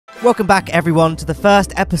Welcome back everyone to the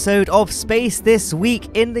first episode of Space This Week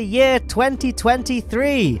in the year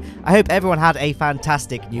 2023. I hope everyone had a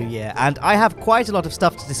fantastic new year, and I have quite a lot of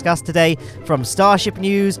stuff to discuss today, from Starship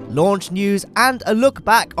news, launch news, and a look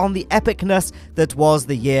back on the epicness that was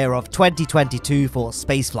the year of 2022 for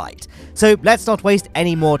spaceflight. So let's not waste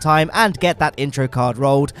any more time and get that intro card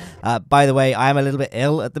rolled. By the way, I am a little bit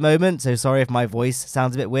ill at the moment, so sorry if my voice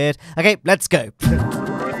sounds a bit weird. Okay, let's go.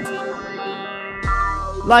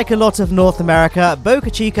 Like a lot of North America,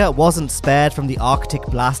 Boca Chica wasn't spared from the Arctic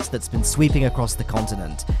blast that's been sweeping across the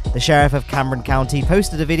continent. The sheriff of Cameron County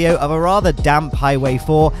posted a video of a rather damp Highway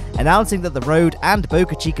 4 announcing that the road and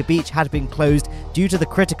Boca Chica beach had been closed due to the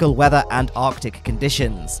critical weather and Arctic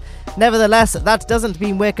conditions. Nevertheless, that doesn't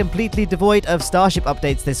mean we're completely devoid of Starship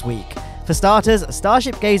updates this week. For starters,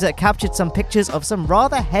 Starship Gazer captured some pictures of some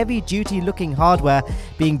rather heavy-duty looking hardware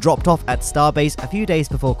being dropped off at Starbase a few days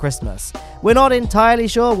before Christmas. We're not entirely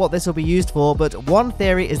sure what this will be used for, but one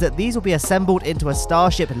theory is that these will be assembled into a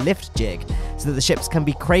Starship lift jig, so that the ships can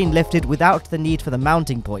be crane lifted without the need for the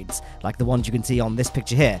mounting points, like the ones you can see on this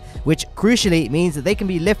picture here, which crucially means that they can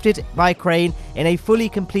be lifted by crane in a fully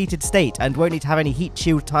completed state and won't need to have any heat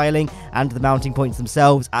shield tiling and the mounting points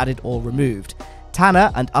themselves added or removed.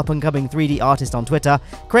 Tanner, an up-and-coming 3D artist on Twitter,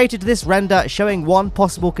 created this render showing one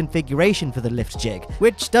possible configuration for the lift jig,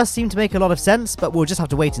 which does seem to make a lot of sense, but we'll just have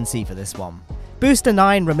to wait and see for this one. Booster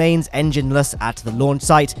 9 remains engineless at the launch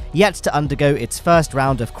site, yet to undergo its first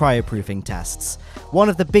round of cryoproofing tests. One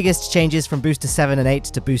of the biggest changes from Booster 7 and 8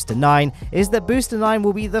 to Booster 9 is that Booster 9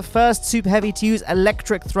 will be the first Super Heavy to use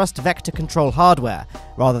electric thrust vector control hardware,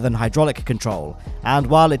 rather than hydraulic control, and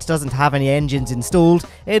while it doesn't have any engines installed,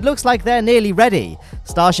 it looks like they're nearly ready.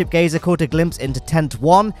 Starship Gazer caught a glimpse into Tent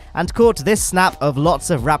 1 and caught this snap of lots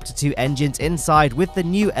of Raptor 2 engines inside with the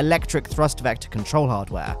new electric thrust vector control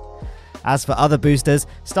hardware. As for other boosters,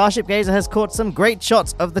 Starship Gazer has caught some great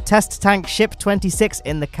shots of the test tank Ship 26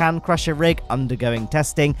 in the Can Crusher rig undergoing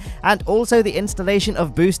testing, and also the installation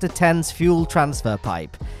of Booster 10's fuel transfer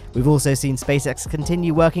pipe. We've also seen SpaceX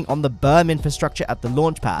continue working on the berm infrastructure at the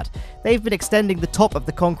launch pad. They've been extending the top of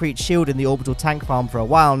the concrete shield in the orbital tank farm for a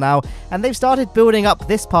while now, and they've started building up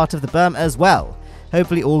this part of the berm as well.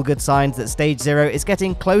 Hopefully all good signs that Stage 0 is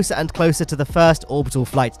getting closer and closer to the first orbital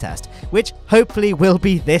flight test, which hopefully will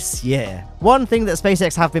be this year. One thing that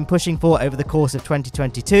SpaceX have been pushing for over the course of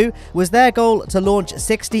 2022 was their goal to launch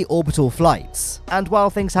 60 orbital flights. And while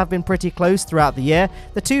things have been pretty close throughout the year,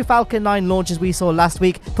 the two Falcon 9 launches we saw last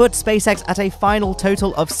week put SpaceX at a final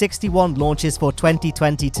total of 61 launches for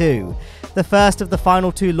 2022. The first of the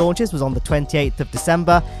final two launches was on the 28th of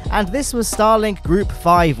December, and this was Starlink Group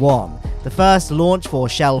 5-1. The first launch for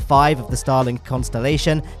Shell 5 of the Starlink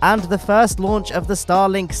constellation, and the first launch of the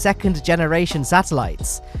Starlink second generation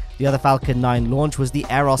satellites. The other Falcon 9 launch was the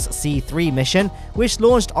Eros C3 mission, which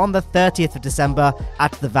launched on the 30th of December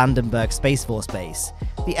at the Vandenberg Space Force Base.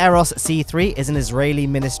 The Eros C3 is an Israeli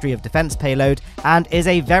Ministry of Defense payload and is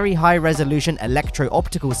a very high-resolution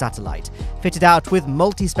electro-optical satellite, fitted out with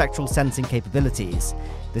multispectral sensing capabilities.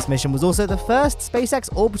 This mission was also the first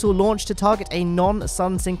SpaceX orbital launch to target a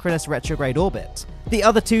non-sun synchronous retrograde orbit. The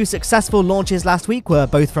other two successful launches last week were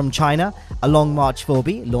both from China. A Long March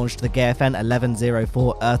 4B launched the GFN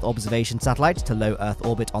 1104 Earth observation satellite to low Earth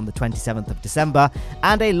orbit on the 27th of December,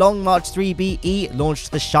 and a Long March 3BE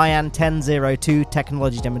launched the Cheyenne 1002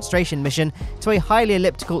 technology demonstration mission to a highly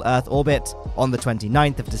elliptical Earth orbit on the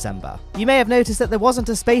 29th of December. You may have noticed that there wasn't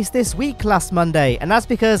a Space This Week last Monday, and that's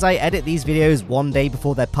because I edit these videos one day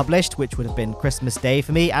before they're published, which would have been Christmas Day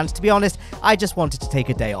for me, and to be honest, I just wanted to take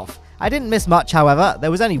a day off. I didn't miss much, however. There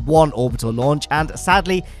was only one orbital launch, and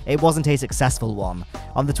sadly, it wasn't a successful one.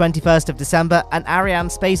 On the 21st of December, an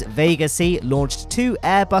Arianespace VEGA-C launched two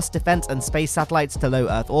Airbus defense and space satellites to low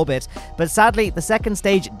Earth orbit, but sadly, the second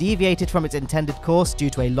stage deviated from its intended course due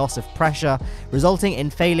to a loss of pressure, resulting in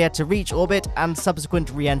failure to reach orbit and subsequent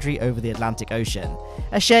re-entry over the Atlantic Ocean.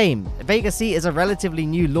 A shame. VEGA-C is a relatively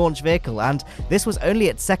new launch vehicle, and this was only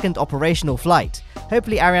its second operational flight.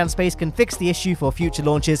 Hopefully Arianespace can fix the issue for future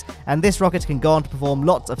launches, and this rocket can go on to perform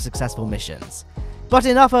lots of successful missions. But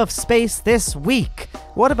enough of space this week.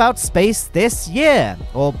 What about space this year?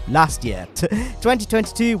 Or last year?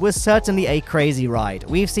 2022 was certainly a crazy ride.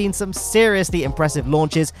 We've seen some seriously impressive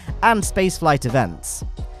launches and spaceflight events.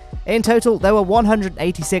 In total, there were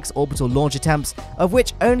 186 orbital launch attempts, of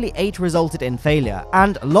which only 8 resulted in failure,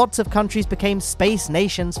 and lots of countries became space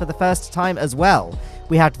nations for the first time as well.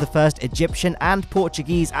 We had the first Egyptian and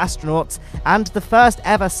Portuguese astronauts, and the first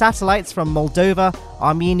ever satellites from Moldova,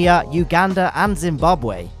 Armenia, Uganda, and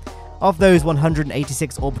Zimbabwe. Of those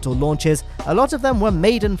 186 orbital launches, a lot of them were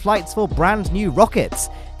maiden flights for brand new rockets.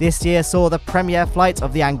 This year saw the premiere flights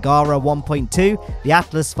of the Angara 1.2, the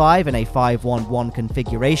Atlas V in a 511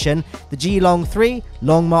 configuration, the Geelong 3,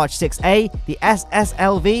 Long March 6A, the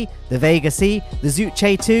SSLV, the VEGA-C, the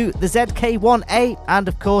Zhuche 2, the ZK-1A, and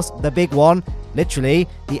of course the big one, literally,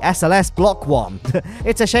 the SLS Block 1.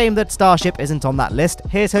 It's a shame that Starship isn't on that list.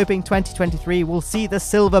 Here's hoping 2023 will see the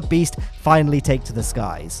silver beast finally take to the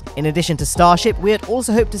skies. In addition to Starship, we had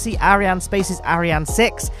also hoped to see Arianespace's Ariane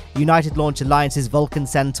 6, United Launch Alliance's Vulcan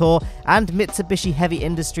Centaur, and Mitsubishi Heavy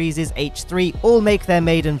Industries' H3 all make their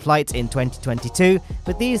maiden flights in 2022,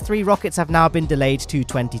 but these three rockets have now been delayed to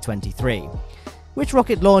 2023. Which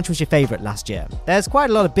rocket launch was your favourite last year? There's quite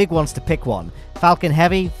a lot of big ones to pick one. Falcon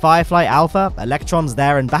Heavy, Firefly Alpha, Electron's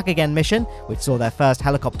There and Back Again mission, which saw their first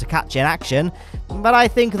helicopter catch in action, but I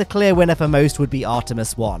think the clear winner for most would be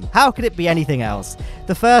Artemis 1. How could it be anything else?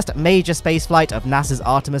 The first major spaceflight of NASA's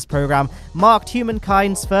Artemis program marked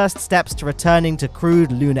humankind's first steps to returning to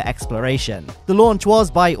crewed lunar exploration. The launch was,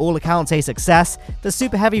 by all accounts, a success. The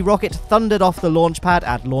Super Heavy rocket thundered off the launch pad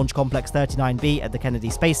at Launch Complex 39B at the Kennedy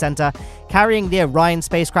Space Center, carrying the Orion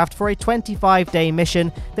spacecraft for a 25-day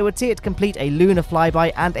mission that would see it complete a lunar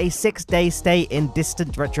flyby and a 6-day stay in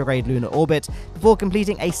distant retrograde lunar orbit before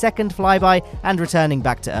completing a second flyby and returning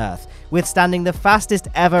back to Earth, withstanding the fastest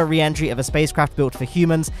ever re-entry of a spacecraft built for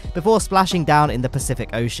humans before splashing down in the Pacific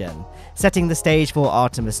Ocean, setting the stage for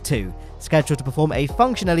Artemis 2, scheduled to perform a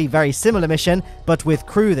functionally very similar mission, but with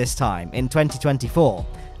crew this time, in 2024.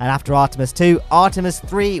 And after Artemis 2, Artemis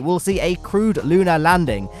 3 will see a crewed lunar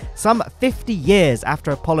landing, some 50 years after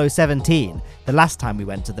Apollo 17, the last time we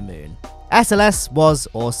went to the moon. SLS was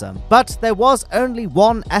awesome, but there was only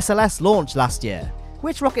one SLS launch last year.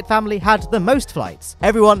 Which rocket family had the most flights?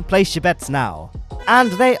 Everyone place your bets now.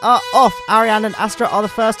 And they are off. Ariane and Astra are the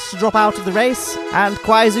first to drop out of the race, and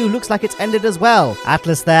Kwaizu looks like it's ended as well.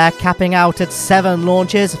 Atlas there capping out at 7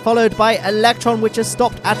 launches, followed by Electron, which has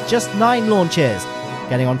stopped at just 9 launches.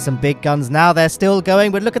 Getting on some big guns now, they're still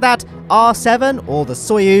going, but look at that, R7, or the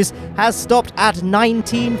Soyuz, has stopped at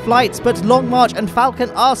 19 flights, but Long March and Falcon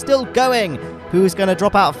are still going. Who's going to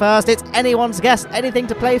drop out first? It's anyone's guess, anything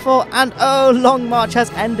to play for, and oh, Long March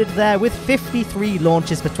has ended there with 53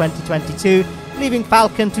 launches for 2022, leaving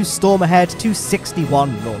Falcon to storm ahead to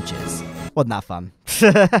 61 launches. Wasn't that fun?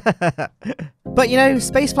 But you know,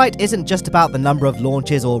 spaceflight isn't just about the number of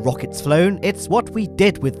launches or rockets flown, it's what we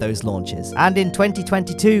did with those launches. And in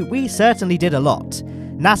 2022, we certainly did a lot.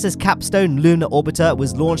 NASA's CAPSTONE lunar orbiter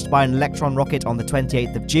was launched by an Electron rocket on the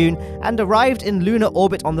 28th of June and arrived in lunar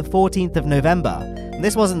orbit on the 14th of November.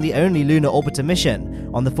 This wasn't the only lunar orbiter mission.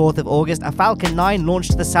 On the 4th of August, a Falcon 9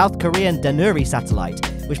 launched the South Korean Danuri satellite,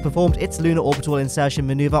 which performed its lunar orbital insertion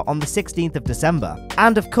maneuver on the 16th of December.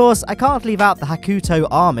 And of course, I can't leave out the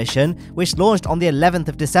Hakuto-R mission, which launched on the 11th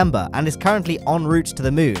of December and is currently en route to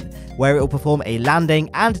the moon, where it will perform a landing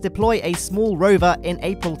and deploy a small rover in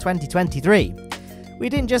April 2023. We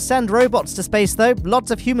didn't just send robots to space though, lots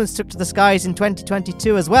of humans took to the skies in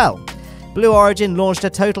 2022 as well. Blue Origin launched a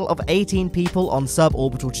total of 18 people on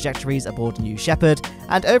suborbital trajectories aboard New Shepard,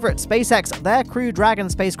 and over at SpaceX, their Crew Dragon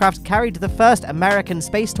spacecraft carried the first American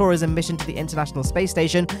space tourism mission to the International Space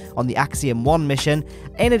Station on the Axiom 1 mission,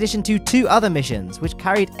 in addition to 2 other missions, which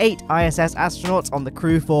carried 8 ISS astronauts on the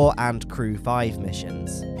Crew 4 and Crew 5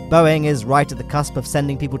 missions. Boeing is right at the cusp of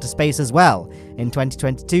sending people to space as well. In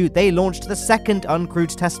 2022, they launched the second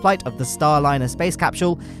uncrewed test flight of the Starliner space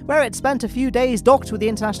capsule, where it spent a few days docked with the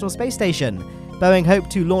International Space Station. Boeing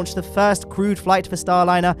hoped to launch the first crewed flight for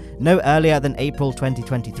Starliner no earlier than April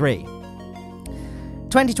 2023.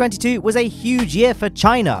 2022 was a huge year for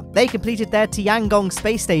China. They completed their Tiangong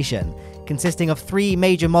Space Station. Consisting of 3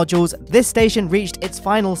 major modules, this station reached its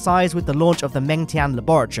final size with the launch of the Mengtian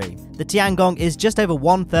laboratory. The Tiangong is just over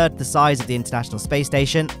 1/3 the size of the International Space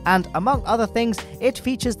Station, and among other things, it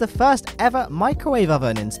features the first ever microwave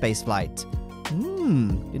oven in spaceflight.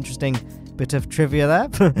 Interesting bit of trivia there.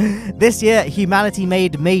 This year, humanity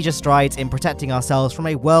made major strides in protecting ourselves from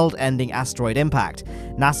a world-ending asteroid impact.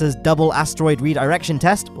 NASA's Double Asteroid Redirection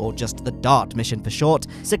Test, or just the DART mission for short,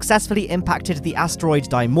 successfully impacted the asteroid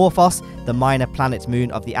Dimorphos, the minor planet moon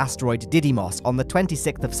of the asteroid Didymos, on the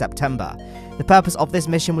 26th of September. The purpose of this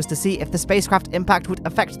mission was to see if the spacecraft impact would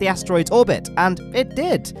affect the asteroid's orbit, and it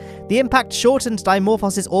did. The impact shortened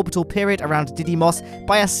Dimorphos' orbital period around Didymos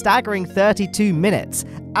by a staggering 32 minutes,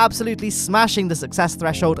 absolutely smashing the success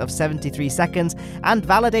threshold of 73 seconds and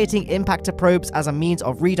validating impactor probes as a means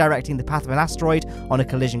of redirecting the path of an asteroid on a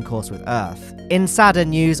collision course with Earth. In sadder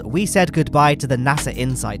news, we said goodbye to the NASA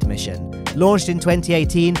InSight mission. Launched in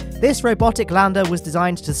 2018, this robotic lander was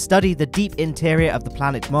designed to study the deep interior of the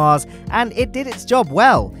planet Mars, and it did its job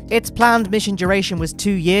well. Its planned mission duration was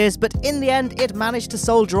 2 years, but in the end it managed to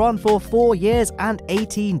soldier on for 4 years and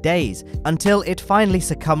 18 days, until it finally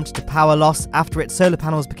succumbed to power loss after its solar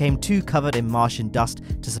panels became too covered in Martian dust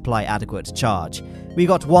to supply adequate charge. We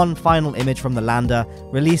got one final image from the lander,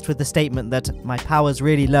 released with the statement that "my power's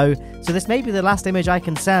really low, so this may be the last image I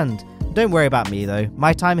can send." Don't worry about me though,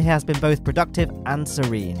 my time here has been both productive and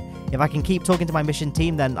serene. If I can keep talking to my mission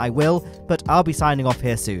team then I will, but I'll be signing off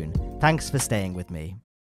here soon. Thanks for staying with me.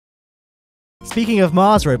 Speaking of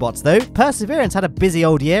Mars robots though, Perseverance had a busy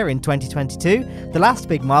old year in 2022. The last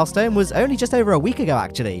big milestone was only just over a week ago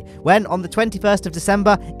actually, when on the 21st of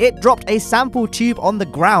December it dropped a sample tube on the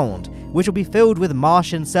ground, which will be filled with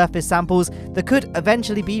Martian surface samples that could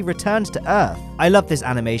eventually be returned to Earth. I love this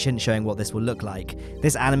animation showing what this will look like.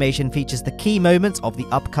 This animation features the key moments of the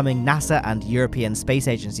upcoming NASA and European Space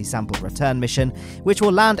Agency sample return mission, which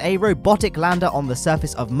will land a robotic lander on the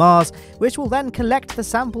surface of Mars, which will then collect the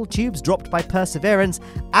sample tubes dropped by Perseverance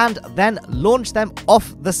and then launch them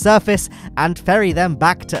off the surface and ferry them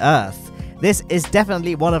back to Earth. This is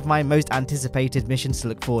definitely one of my most anticipated missions to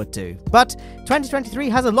look forward to. But 2023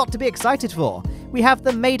 has a lot to be excited for. We have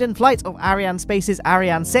the maiden flight of Arianespace's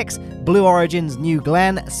Ariane 6, Blue Origin's New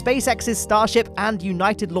Glenn, SpaceX's Starship, and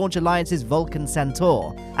United Launch Alliance's Vulcan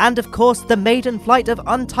Centaur. And of course, the maiden flight of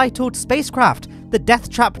untitled spacecraft. The death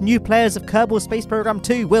trap new players of Kerbal Space Program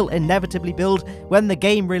 2 will inevitably build when the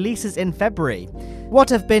game releases in February. What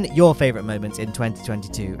have been your favourite moments in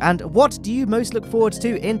 2022, and what do you most look forward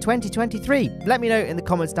to in 2023? Let me know in the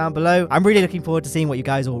comments down below. I'm really looking forward to seeing what you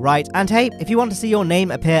guys all write. And hey, if you want to see your name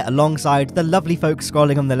appear alongside the lovely folks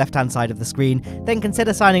scrolling on the left-hand side of the screen, then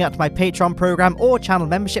consider signing up to my Patreon program or channel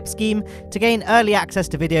membership scheme to gain early access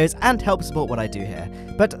to videos and help support what I do here.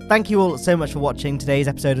 But thank you all so much for watching today's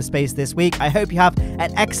episode of Space This Week. I hope you have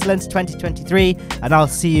an excellent 2023, and I'll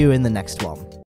see you in the next one.